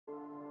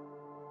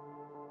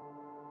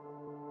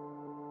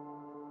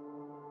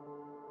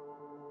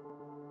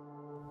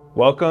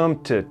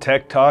Welcome to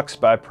Tech Talks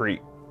by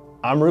PREAT.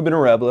 I'm Ruben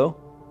Areblo.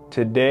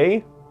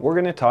 Today we're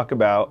going to talk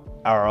about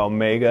our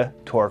Omega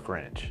torque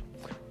wrench.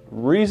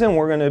 Reason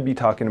we're going to be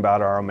talking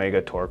about our Omega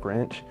torque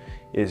wrench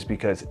is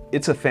because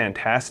it's a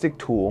fantastic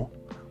tool,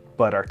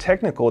 but our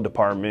technical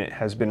department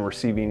has been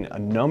receiving a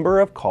number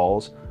of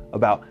calls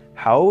about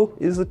how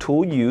is the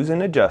tool used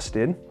and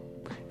adjusted,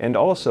 and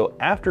also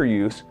after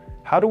use,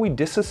 how do we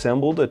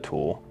disassemble the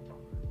tool,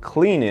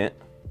 clean it,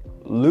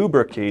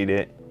 lubricate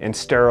it, and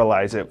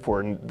sterilize it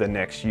for the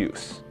next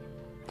use.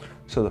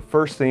 So the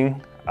first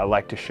thing I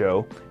like to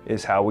show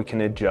is how we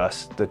can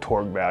adjust the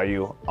torque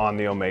value on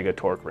the Omega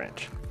torque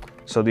wrench.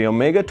 So the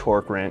Omega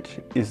torque wrench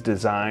is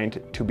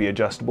designed to be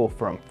adjustable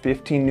from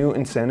 15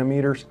 Newton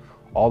centimeters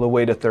all the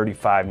way to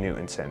 35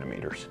 Newton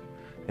centimeters.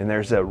 And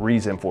there's a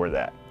reason for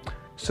that.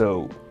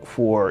 So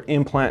for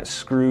implant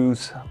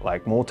screws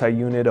like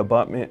multi-unit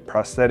abutment,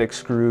 prosthetic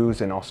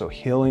screws, and also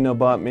healing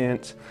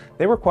abutments,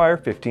 they require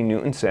 15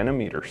 Newton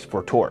centimeters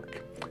for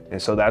torque.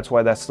 And so that's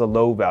why that's the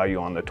low value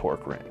on the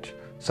torque wrench.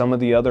 Some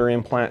of the other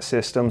implant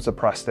systems, the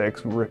prosthetic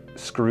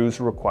screws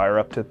require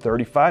up to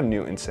 35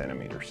 Newton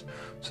centimeters.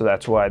 So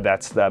that's why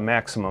that's the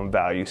maximum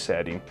value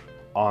setting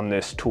on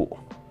this tool.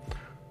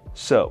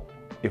 So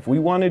if we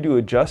wanted to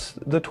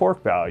adjust the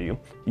torque value,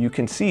 you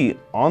can see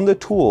on the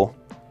tool,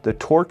 the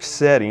torque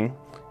setting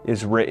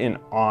is written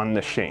on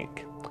the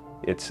shank.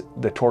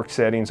 The torque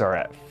settings are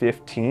at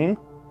 15,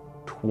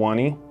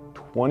 20,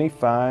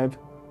 25,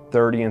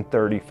 30, and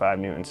 35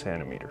 Newton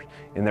centimeters.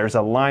 And there's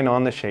a line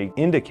on the shank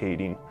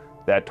indicating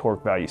that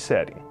torque value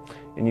setting.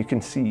 And you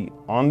can see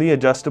on the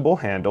adjustable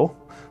handle,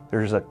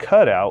 there's a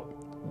cutout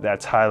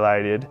that's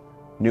highlighted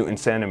Newton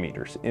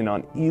centimeters. And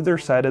on either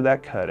side of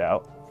that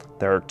cutout,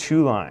 there are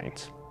two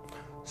lines.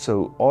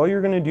 So all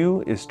you're gonna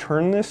do is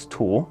turn this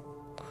tool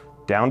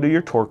down to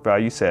your torque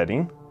value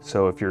setting.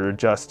 So if you're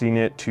adjusting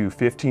it to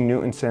 15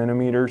 Newton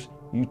centimeters,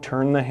 you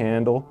turn the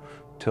handle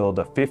till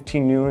the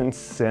 15 Newton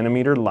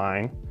centimeter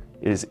line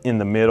is in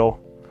the middle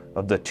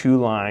of the two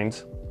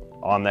lines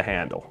on the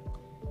handle.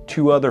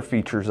 Two other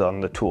features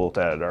on the tool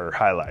that are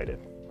highlighted.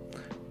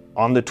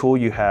 On the tool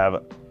you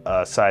have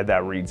a side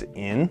that reads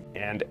in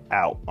and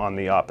out on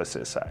the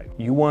opposite side.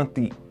 You want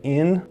the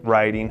in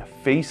writing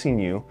facing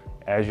you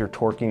as you're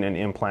torquing an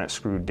implant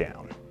screw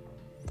down.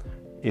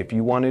 If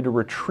you wanted to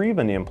retrieve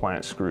an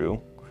implant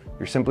screw,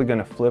 you're simply going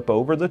to flip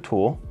over the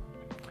tool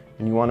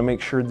and you want to make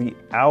sure the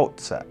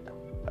outside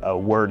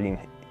wording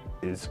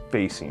is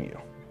facing you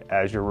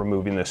as you're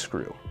removing the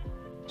screw.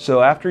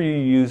 So after you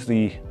use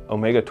the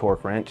Omega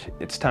torque wrench,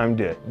 it's time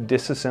to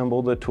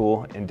disassemble the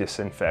tool and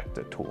disinfect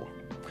the tool.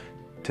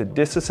 To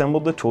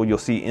disassemble the tool, you'll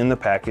see in the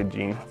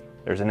packaging,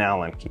 there's an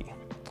Allen key.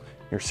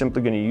 You're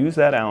simply going to use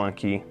that Allen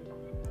key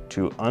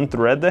to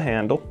unthread the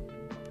handle,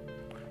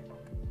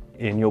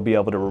 and you'll be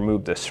able to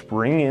remove the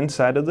spring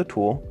inside of the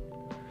tool.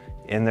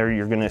 And there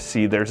you're going to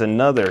see there's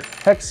another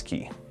hex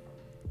key.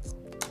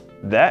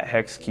 That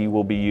hex key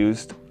will be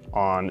used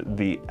on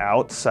the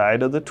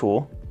outside of the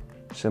tool.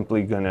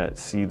 Simply gonna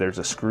see there's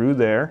a screw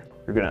there.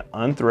 You're gonna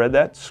unthread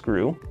that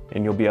screw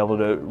and you'll be able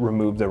to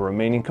remove the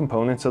remaining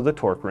components of the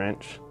torque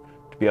wrench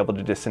to be able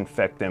to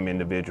disinfect them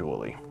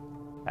individually.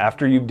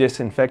 After you've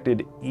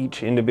disinfected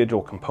each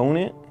individual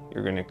component,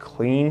 you're gonna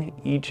clean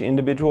each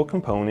individual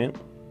component.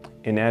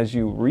 And as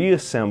you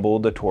reassemble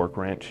the torque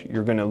wrench,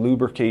 you're gonna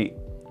lubricate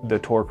the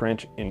torque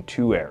wrench in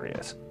two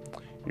areas.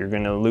 You're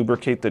gonna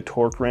lubricate the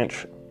torque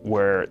wrench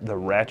where the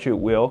ratchet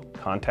wheel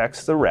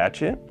contacts the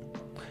ratchet,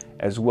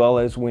 as well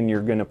as when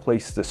you're going to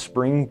place the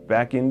spring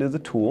back into the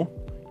tool,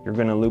 you're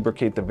going to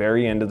lubricate the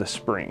very end of the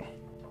spring.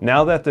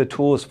 Now that the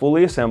tool is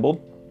fully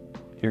assembled,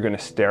 you're going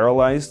to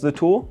sterilize the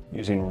tool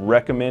using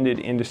recommended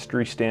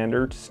industry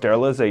standard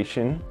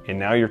sterilization, and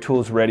now your tool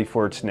is ready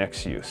for its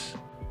next use.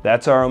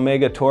 That's our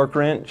Omega torque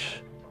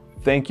wrench.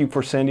 Thank you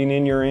for sending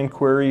in your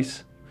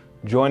inquiries.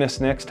 Join us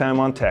next time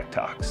on Tech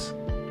Talks.